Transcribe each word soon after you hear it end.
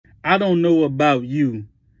I don't know about you,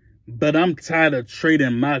 but I'm tired of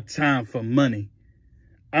trading my time for money.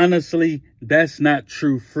 Honestly, that's not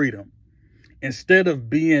true freedom. Instead of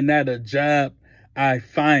being at a job I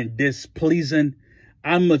find displeasing,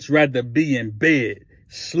 I much rather be in bed,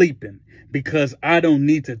 sleeping, because I don't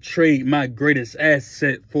need to trade my greatest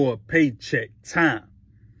asset for a paycheck, time.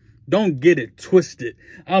 Don't get it twisted.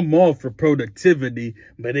 I'm all for productivity,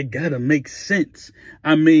 but it gotta make sense.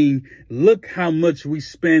 I mean, look how much we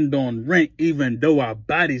spend on rent even though our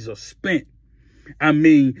bodies are spent. I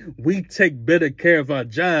mean, we take better care of our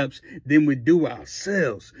jobs than we do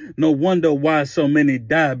ourselves. No wonder why so many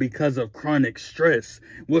die because of chronic stress.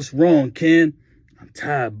 What's wrong, Ken? I'm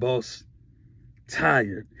tired, boss.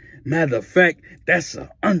 Tired. Matter of fact, that's an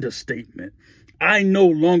understatement. I no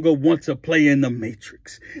longer want to play in the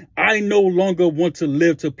matrix. I no longer want to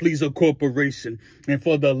live to please a corporation. And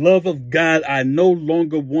for the love of God, I no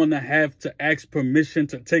longer want to have to ask permission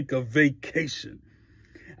to take a vacation.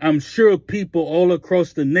 I'm sure people all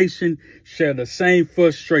across the nation share the same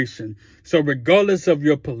frustration. So regardless of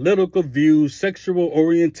your political views, sexual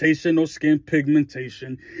orientation, or skin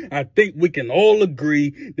pigmentation, I think we can all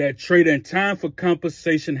agree that trading time for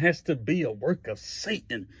compensation has to be a work of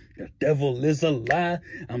Satan. The devil is a lie.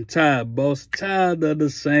 I'm tired, boss. Tired of the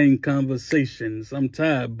same conversations. I'm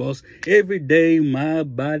tired, boss. Every day my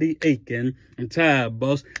body aching. I'm tired,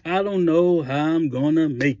 boss. I don't know how I'm gonna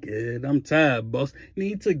make it. I'm tired, boss.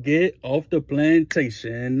 Need to get off the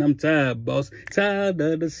plantation. I'm tired, boss. Tired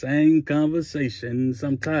of the same conversations.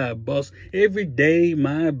 I'm tired, boss. Every day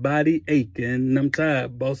my body aching. I'm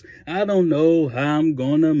tired, boss. I don't know how I'm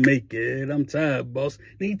gonna make it. I'm tired, boss.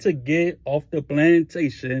 Need to get off the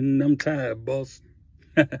plantation. I'm tired, boss.